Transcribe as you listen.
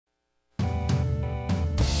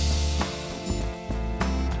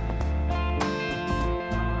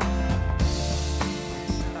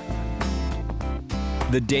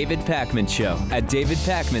The David Pakman Show at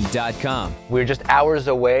davidpakman.com. We're just hours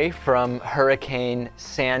away from Hurricane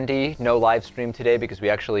Sandy. No live stream today because we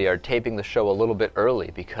actually are taping the show a little bit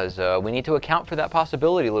early because we need to account for that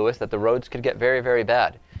possibility, Lewis, that the roads could get very, very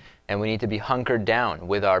bad. And we need to be hunkered down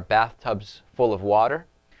with our bathtubs full of water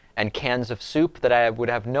and cans of soup that I would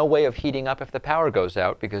have no way of heating up if the power goes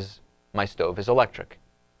out because my stove is electric.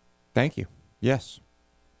 Thank you. Yes.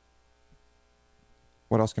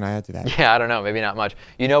 What else can I add to that? Yeah, I don't know. Maybe not much.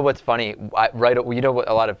 You know what's funny? You know what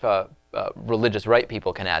a lot of religious right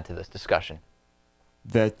people can add to this discussion?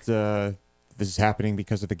 That this is happening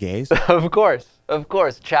because of the gays? Of course.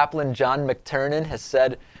 Chaplain John McTernan has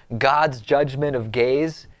said God's judgment of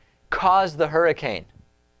gays caused the hurricane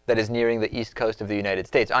that is nearing the east coast of the United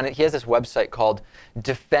States. On it, he has this website called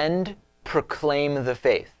Defend, Proclaim the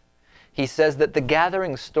Faith. He says that the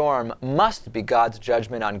gathering storm must be God's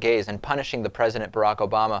judgment on gays and punishing the President Barack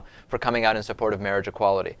Obama for coming out in support of marriage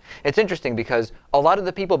equality. It's interesting because a lot of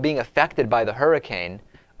the people being affected by the hurricane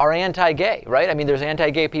are anti-gay, right? I mean, there's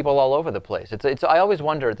anti-gay people all over the place. I always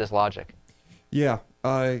wonder at this logic. Yeah,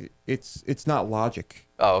 it's not logic.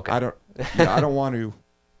 Oh, okay.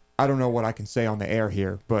 I don't know what I can say on the air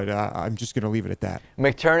here, but I'm just going to leave it at that.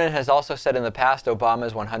 McTernan has also said in the past Obama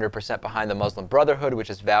is 100% behind the Muslim Brotherhood, which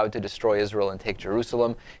has vowed to destroy Israel and take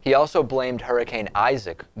Jerusalem. He also blamed Hurricane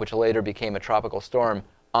Isaac, which later became a tropical storm,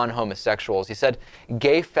 on homosexuals. He said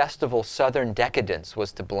gay festival Southern decadence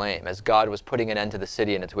was to blame, as God was putting an end to the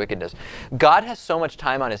city and its wickedness. God has so much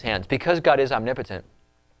time on his hands because God is omnipotent.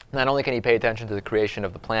 Not only can he pay attention to the creation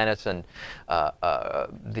of the planets and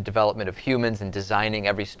the development of humans and designing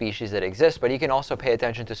every species that exists, but he can also pay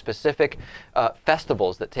attention to specific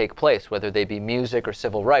festivals that take place, whether they be music or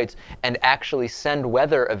civil rights, and actually send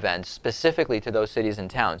weather events specifically to those cities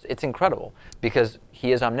and towns. It's incredible because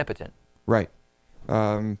he is omnipotent. Right.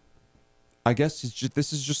 I guess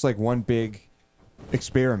this is just like one big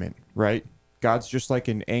experiment, right? God's just like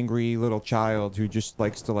an angry little child who just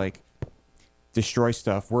likes to destroy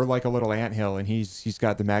stuff. We're like a little anthill, and he's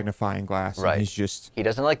got the magnifying glass. Right. And he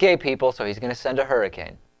doesn't like gay people, so he's going to send a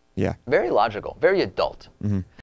hurricane. Yeah. Very logical, very adult. Mm-hmm.